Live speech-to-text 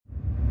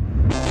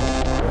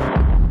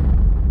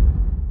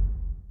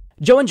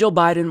Joe and Joe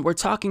Biden were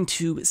talking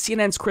to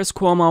CNN's Chris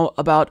Cuomo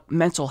about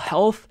mental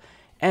health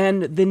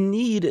and the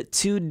need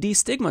to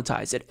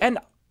destigmatize it. And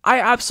I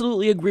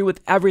absolutely agree with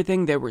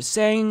everything they were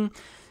saying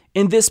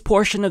in this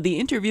portion of the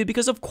interview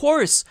because, of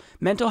course,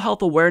 mental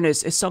health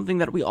awareness is something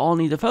that we all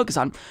need to focus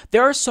on.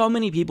 There are so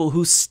many people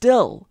who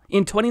still,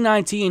 in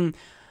 2019,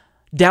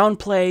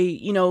 downplay,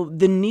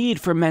 the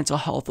need for mental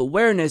health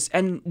awareness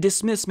and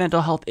dismiss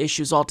mental health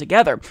issues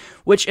altogether,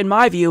 which in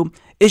my view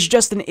is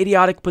just an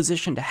idiotic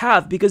position to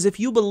have, because if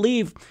you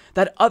believe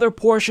that other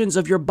portions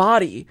of your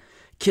body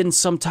can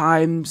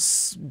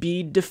sometimes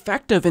be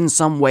defective in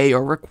some way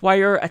or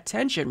require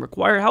attention,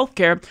 require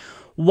healthcare,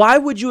 why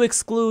would you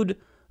exclude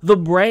the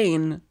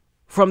brain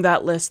from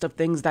that list of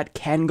things that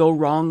can go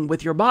wrong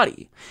with your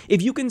body?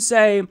 If you can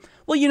say,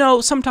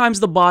 well,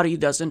 sometimes the body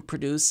doesn't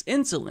produce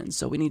insulin,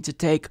 so we need to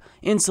take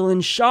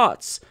insulin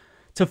shots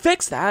to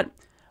fix that,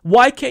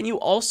 why can't you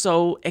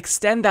also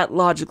extend that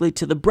logically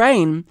to the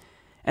brain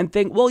and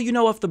think, well,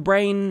 if the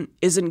brain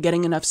isn't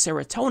getting enough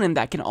serotonin,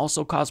 that can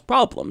also cause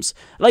problems.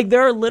 Like, there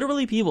are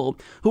literally people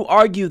who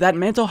argue that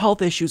mental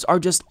health issues are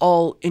just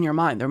all in your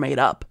mind. They're made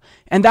up.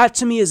 And that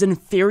to me is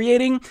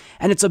infuriating,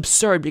 and it's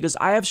absurd because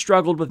I have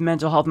struggled with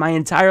mental health my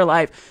entire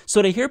life.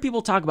 So to hear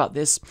people talk about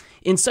this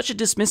in such a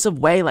dismissive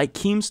way, like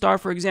Keemstar,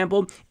 for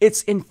example,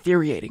 it's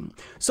infuriating.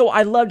 So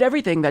I loved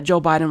everything that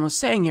Joe Biden was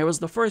saying here. It was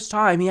the first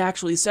time he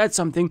actually said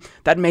something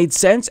that made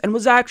sense and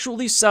was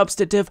actually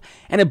substantive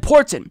and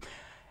important.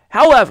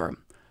 However,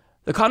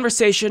 the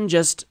conversation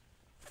just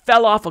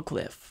fell off a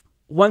cliff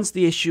once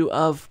the issue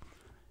of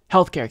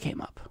healthcare came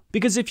up.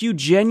 Because if you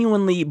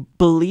genuinely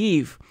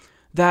believe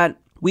that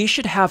we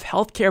should have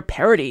healthcare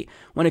parity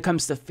when it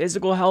comes to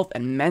physical health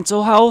and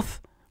mental health,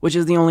 which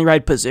is the only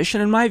right position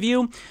in my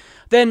view,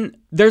 then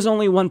there's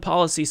only one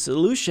policy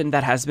solution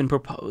that has been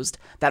proposed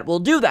that will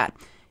do that.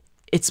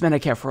 It's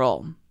Medicare for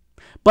all.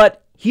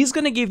 But he's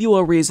going to give you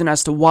a reason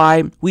as to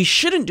why we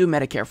shouldn't do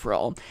Medicare for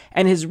all.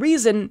 And his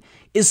reason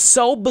is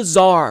so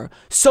bizarre,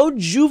 so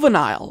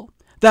juvenile,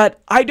 that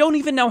I don't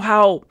even know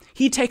how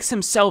he takes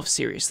himself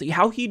seriously,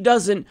 how he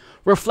doesn't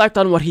reflect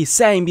on what he's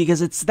saying,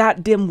 because it's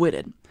that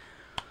dim-witted.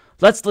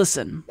 Let's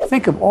listen.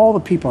 Think of all the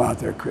people out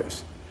there,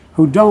 Chris,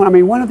 who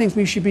don't. One of the things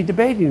we should be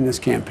debating in this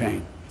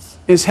campaign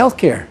is health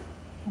care.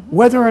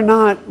 Whether or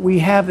not we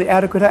have the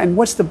adequate, and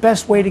what's the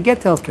best way to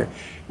get to health care.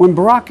 When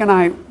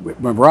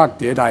Barack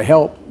did, I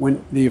helped,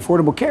 when the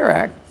Affordable Care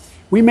Act,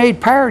 we made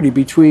parity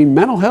between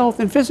mental health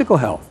and physical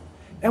health.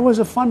 That was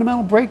a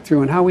fundamental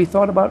breakthrough in how we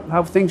thought about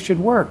how things should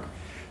work.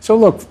 So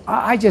look,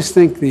 I just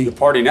think the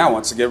party now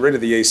wants to get rid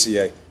of the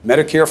ACA.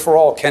 Medicare for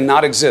all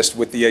cannot exist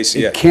with the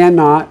ACA. It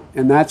cannot,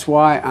 and that's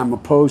why I'm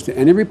opposed to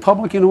any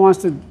Republican who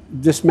wants to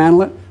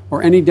dismantle it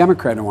or any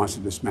Democrat who wants to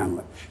dismantle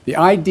it. The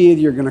idea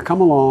that you're going to come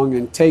along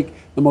and take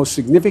the most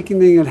significant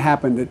thing that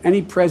happened that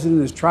any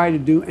president has tried to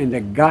do and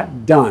that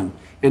got done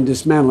and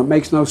dismantle it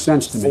makes no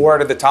sense to me. 4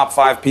 out of the top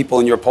 5 people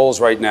in your polls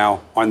right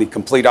now are on the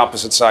complete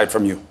opposite side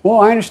from you. Well,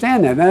 I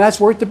understand that, and that's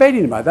worth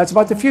debating about. That's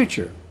about the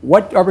future.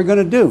 What are we going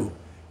to do?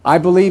 I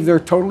believe they're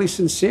totally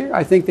sincere.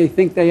 I think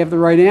they have the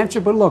right answer.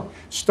 But look,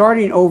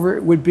 starting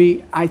over would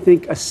be, I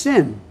think, a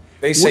sin.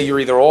 They say you're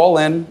either all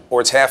in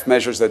or it's half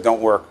measures that don't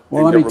work.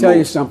 Well, let me tell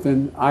you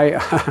something.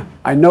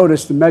 I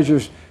noticed the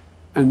measures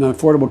and the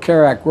Affordable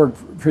Care Act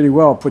worked pretty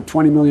well. Put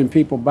 20 million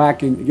people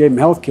back and gave them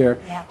health care.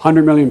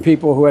 100 million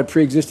people who had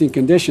pre-existing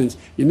conditions.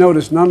 You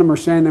notice none of them are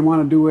saying they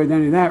want to do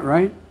any of that,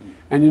 right?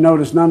 And you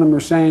notice none of them are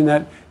saying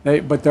that,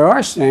 but they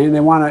are saying they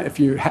want to, if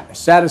you're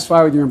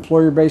satisfied with your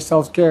employer-based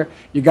health care,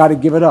 you got to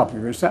give it up.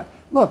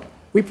 Look,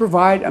 we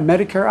provide a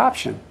Medicare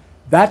option.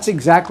 That's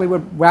exactly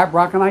what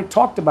Brock and I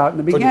talked about in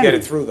the beginning. Couldn't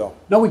get it through, though.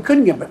 No, we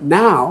couldn't get it. But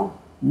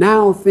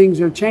now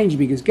things are changing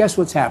because guess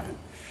what's happened?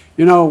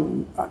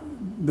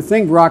 The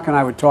thing Brock and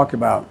I would talk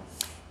about,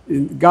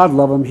 God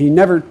love him, he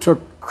never took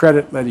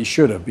credit that he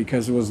should have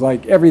because it was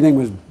like everything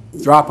was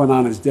dropping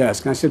on his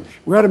desk. And I said,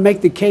 we ought to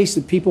make the case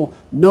that people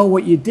know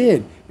what you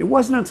did. It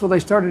wasn't until they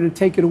started to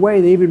take it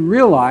away they even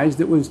realized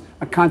it was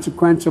a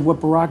consequence of what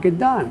Barack had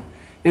done.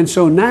 And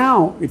so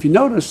now, if you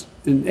notice,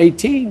 in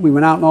 2018, we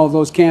went out in all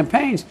those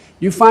campaigns.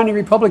 You find the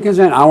Republicans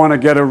saying, I want to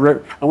get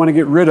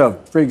rid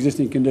of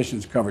pre-existing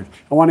conditions coverage.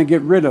 I want to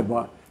get rid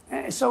of.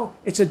 So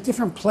it's a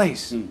different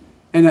place.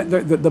 And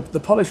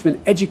the public's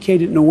been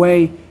educated in a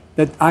way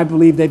that I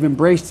believe they've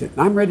embraced it.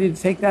 And I'm ready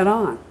to take that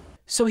on.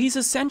 So he's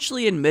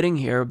essentially admitting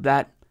here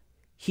that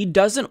he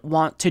doesn't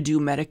want to do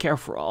Medicare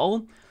for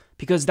all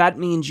because that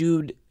means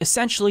you'd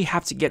essentially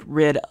have to get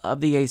rid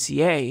of the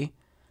ACA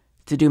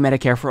to do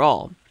Medicare for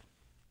all.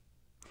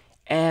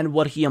 And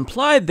what he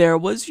implied there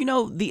was,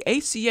 the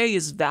ACA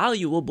is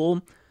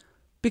valuable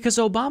because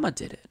Obama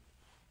did it.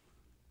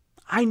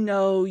 I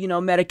know,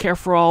 Medicare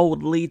for all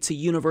would lead to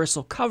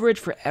universal coverage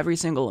for every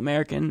single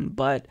American,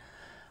 but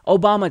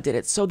Obama did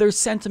it. So there's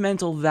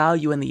sentimental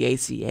value in the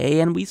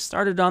ACA, and we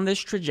started on this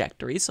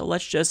trajectory. So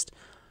let's just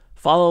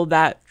follow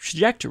that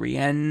trajectory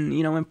and,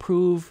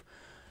 improve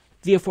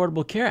the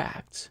Affordable Care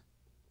Act.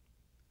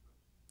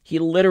 He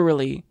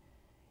literally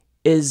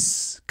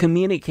is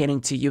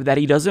communicating to you that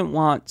he doesn't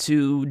want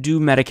to do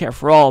Medicare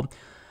for all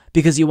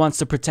because he wants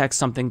to protect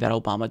something that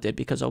Obama did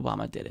because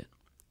Obama did it.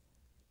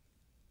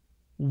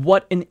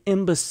 What an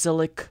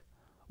imbecilic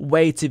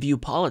way to view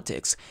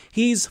politics.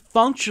 He's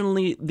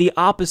functionally the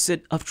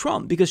opposite of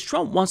Trump, because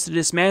Trump wants to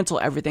dismantle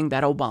everything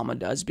that Obama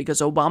does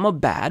because Obama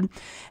bad,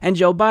 and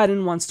Joe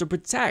Biden wants to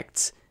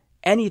protect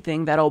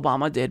anything that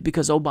Obama did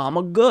because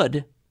Obama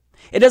good.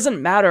 It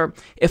doesn't matter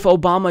if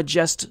Obama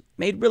just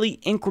made really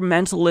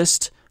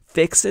incrementalist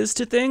fixes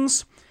to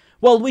things.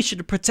 Well, we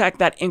should protect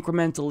that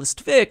incrementalist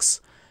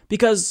fix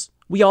because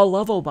we all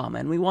love Obama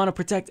and we want to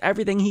protect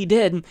everything he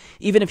did,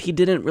 even if he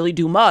didn't really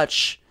do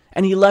much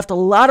and he left a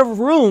lot of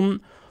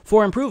room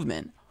for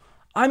improvement.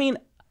 I mean,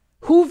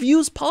 who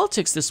views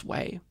politics this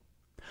way?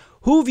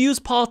 Who views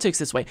politics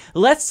this way?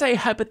 Let's say,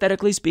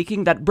 hypothetically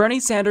speaking, that Bernie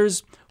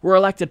Sanders were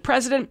elected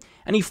president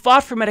and he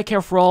fought for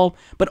Medicare for all,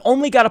 but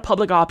only got a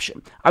public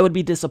option. I would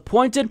be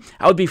disappointed.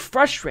 I would be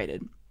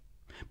frustrated.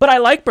 But I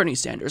like Bernie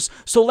Sanders.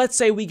 So let's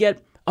say we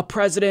get a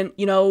president,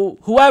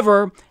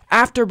 whoever,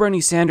 after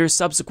Bernie Sanders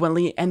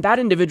subsequently, and that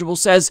individual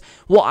says,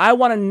 well, I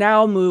want to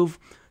now move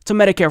to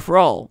Medicare for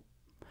all.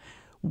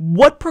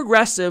 What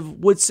progressive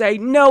would say,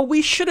 no,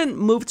 we shouldn't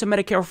move to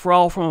Medicare for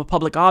all from a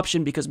public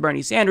option because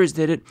Bernie Sanders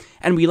did it,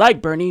 and we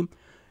like Bernie?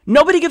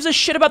 Nobody gives a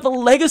shit about the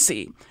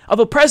legacy of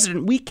a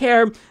president. We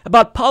care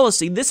about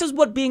policy. This is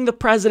what being the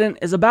president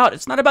is about.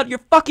 It's not about your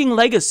fucking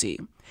legacy.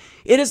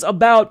 It is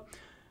about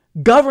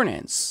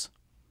governance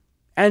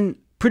and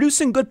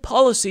producing good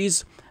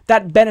policies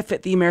that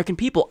benefit the American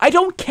people. I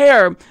don't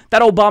care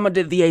that Obama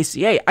did the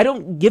ACA. I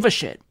don't give a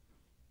shit.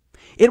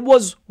 It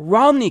was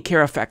Romney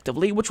Care,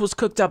 effectively, which was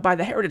cooked up by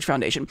the Heritage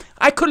Foundation.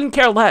 I couldn't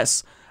care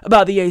less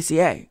about the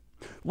ACA.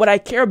 What I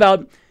care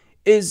about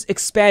is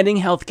expanding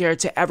healthcare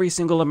to every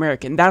single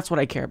American. That's what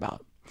I care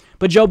about.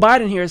 But Joe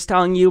Biden here is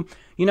telling you,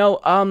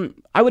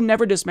 I would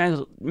never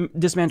dismantle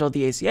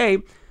the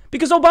ACA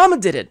because Obama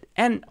did it.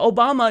 And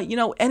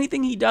Obama,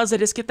 anything he does, I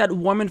just get that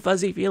warm and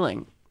fuzzy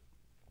feeling.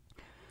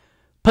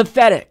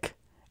 Pathetic.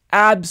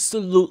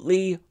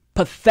 Absolutely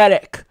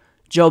pathetic,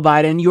 Joe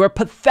Biden. You are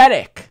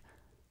pathetic.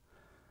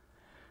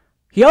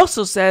 He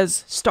also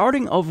says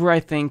starting over,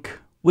 I think,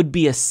 would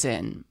be a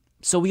sin.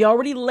 So we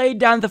already laid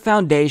down the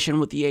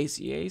foundation with the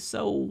ACA,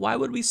 so why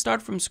would we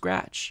start from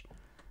scratch?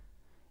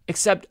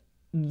 Except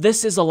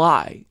this is a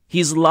lie.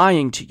 He's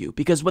lying to you,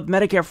 because with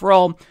Medicare for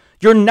all,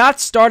 you're not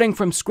starting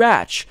from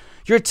scratch.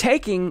 You're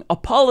taking a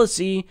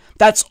policy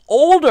that's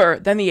older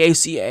than the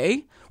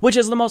ACA, which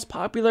is the most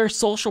popular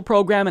social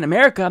program in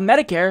America,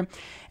 Medicare,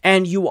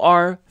 and you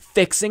are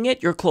fixing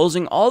it. You're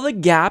closing all the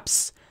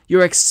gaps.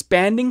 You're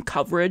expanding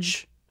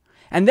coverage.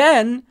 And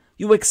then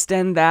you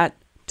extend that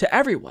to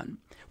everyone.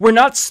 We're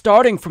not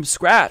starting from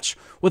scratch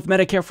with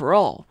Medicare for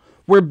all.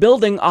 We're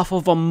building off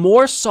of a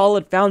more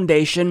solid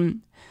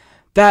foundation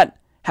that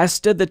has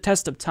stood the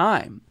test of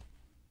time,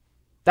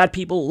 that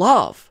people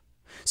love.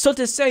 So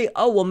to say,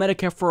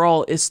 Medicare for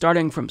all is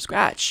starting from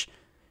scratch,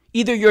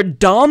 either you're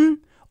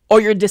dumb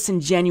or you're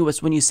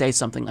disingenuous when you say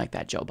something like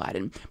that, Joe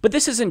Biden. But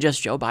this isn't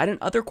just Joe Biden.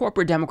 Other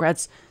corporate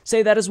Democrats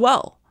say that as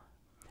well.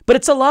 But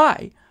it's a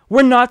lie.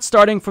 We're not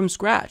starting from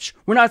scratch.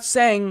 We're not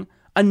saying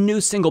a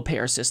new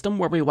single-payer system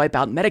where we wipe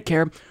out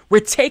Medicare. We're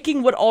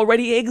taking what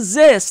already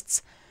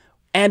exists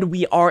and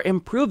we are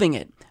improving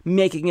it,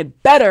 making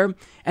it better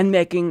and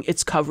making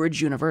its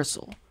coverage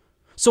universal.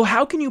 So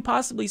how can you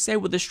possibly say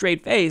with a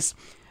straight face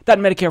that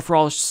Medicare for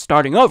all is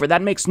starting over?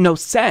 That makes no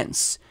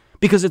sense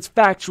because it's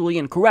factually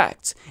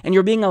incorrect. And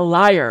you're being a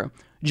liar,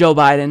 Joe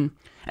Biden.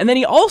 And then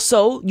he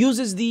also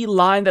uses the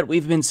line that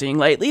we've been seeing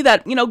lately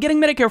that,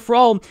 getting Medicare for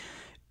all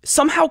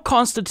somehow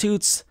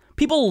constitutes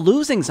people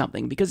losing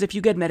something, because if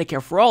you get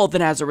Medicare for all,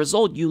 then as a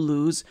result, you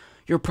lose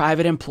your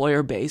private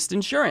employer-based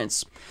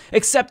insurance.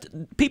 Except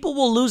people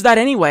will lose that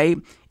anyway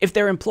if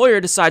their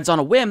employer decides on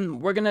a whim,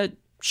 we're going to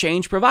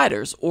change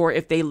providers, or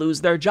if they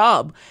lose their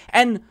job.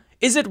 And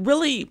is it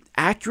really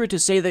accurate to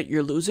say that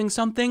you're losing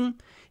something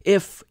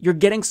if you're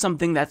getting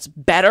something that's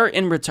better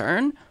in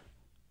return?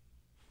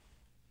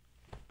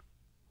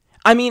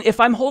 I mean, if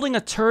I'm holding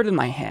a turd in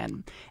my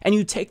hand and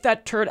you take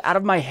that turd out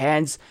of my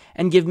hands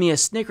and give me a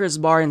Snickers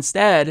bar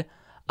instead,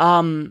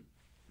 I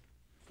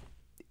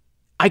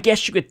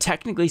guess you could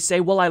technically say,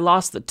 well, I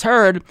lost the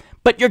turd,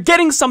 but you're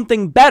getting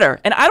something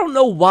better. And I don't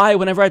know why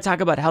whenever I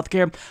talk about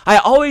healthcare, I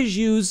always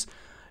use,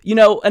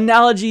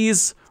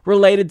 analogies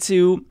related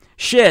to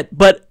shit,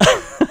 but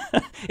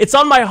it's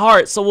on my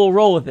heart, so we'll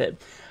roll with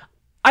it.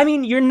 I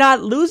mean, you're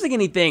not losing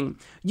anything.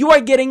 You are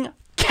getting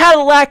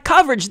Cadillac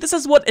coverage. This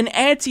is what an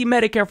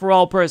anti-Medicare for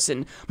all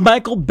person,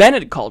 Michael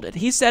Bennett, called it.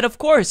 He said, of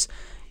course,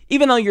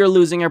 even though you're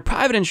losing your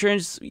private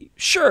insurance,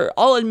 sure,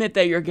 I'll admit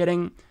that you're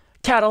getting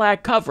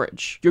Cadillac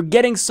coverage. You're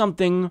getting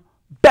something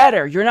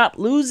better. You're not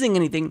losing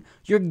anything.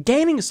 You're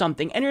gaining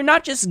something. And you're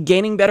not just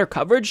gaining better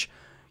coverage.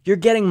 You're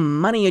getting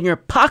money in your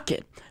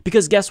pocket.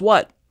 Because guess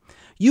what?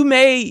 You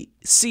may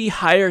see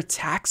higher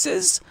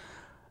taxes,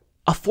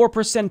 a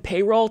 4%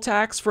 payroll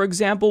tax, for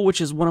example, which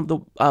is one of the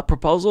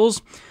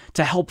proposals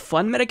to help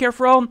fund Medicare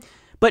for all,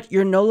 but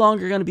you're no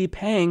longer going to be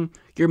paying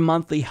your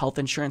monthly health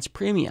insurance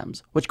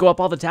premiums, which go up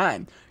all the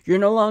time. You're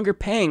no longer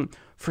paying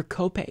for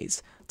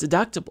copays,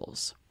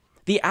 deductibles.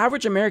 The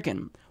average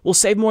American will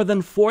save more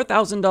than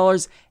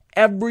 $4,000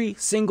 every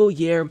single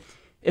year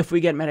if we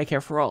get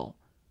Medicare for all.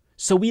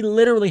 So we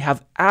literally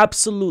have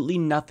absolutely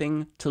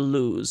nothing to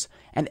lose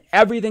and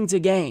everything to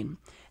gain.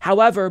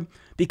 However,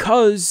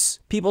 because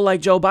people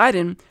like Joe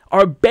Biden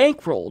are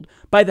bankrolled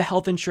by the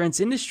health insurance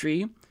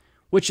industry,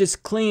 which is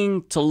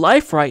clinging to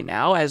life right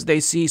now as they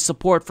see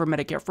support for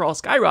Medicare for all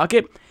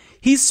skyrocket,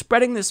 he's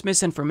spreading this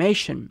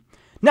misinformation.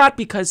 Not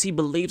because he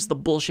believes the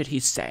bullshit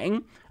he's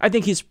saying. I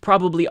think he's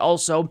probably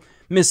also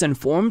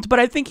misinformed, but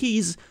I think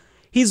he's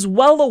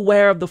well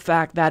aware of the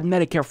fact that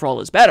Medicare for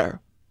all is better.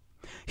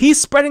 He's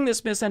spreading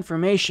this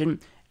misinformation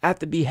at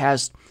the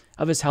behest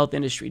of his health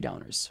industry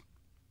donors.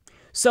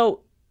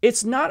 So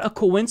it's not a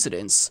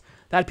coincidence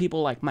that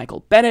people like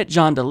Michael Bennett,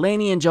 John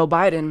Delaney, and Joe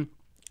Biden,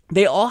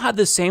 they all have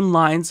the same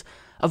lines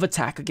of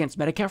attack against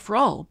Medicare for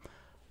all.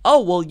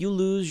 Oh, well, you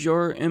lose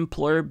your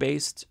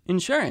employer-based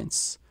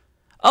insurance.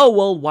 Oh,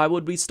 well, why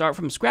would we start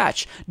from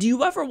scratch? Do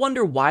you ever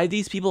wonder why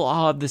these people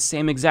all have the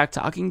same exact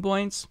talking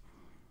points?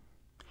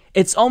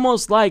 It's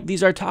almost like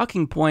these are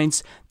talking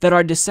points that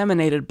are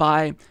disseminated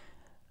by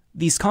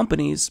these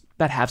companies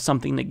that have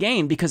something to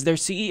gain because their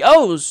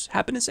CEOs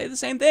happen to say the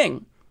same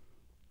thing.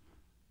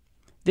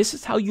 This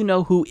is how you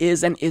know who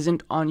is and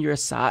isn't on your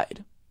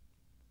side.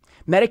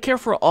 Medicare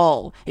for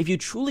all, if you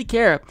truly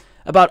care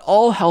about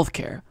all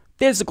healthcare,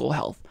 physical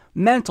health,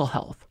 mental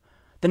health,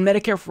 then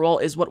Medicare for all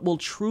is what will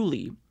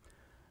truly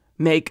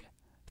make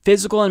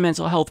physical and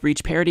mental health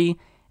reach parity.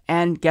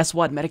 And guess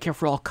what? Medicare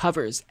for all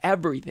covers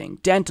everything: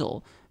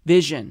 dental,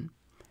 vision,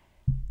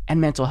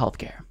 and mental health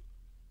care.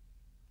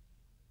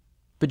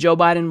 But Joe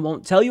Biden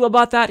won't tell you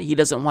about that. He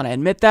doesn't want to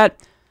admit that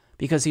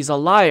because he's a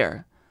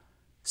liar,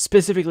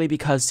 specifically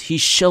because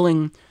he's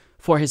shilling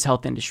for his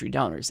health industry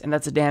donors. And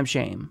that's a damn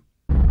shame.